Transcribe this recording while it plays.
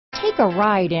Take a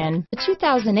ride in the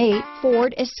 2008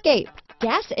 Ford Escape.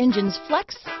 Gas engines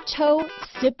flex, tow,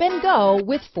 sip and go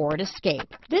with Ford Escape.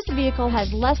 This vehicle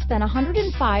has less than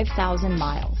 105,000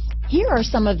 miles. Here are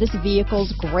some of this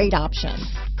vehicle's great options: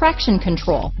 traction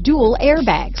control, dual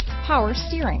airbags, power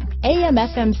steering,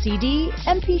 AM/FM CD,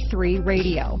 MP3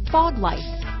 radio, fog lights,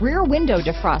 rear window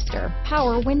defroster,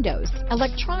 power windows,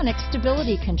 electronic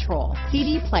stability control,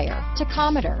 CD player,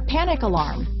 tachometer, panic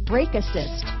alarm, brake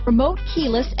assist, remote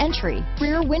keyless entry,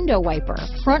 rear window wiper,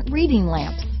 front reading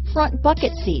lamps, front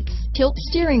bucket seats, tilt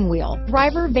steering wheel,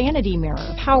 driver vanity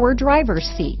mirror, power driver's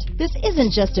seat. This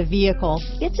isn't just a vehicle,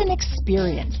 it's an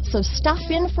experience. So stop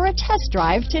in for a test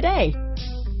drive today.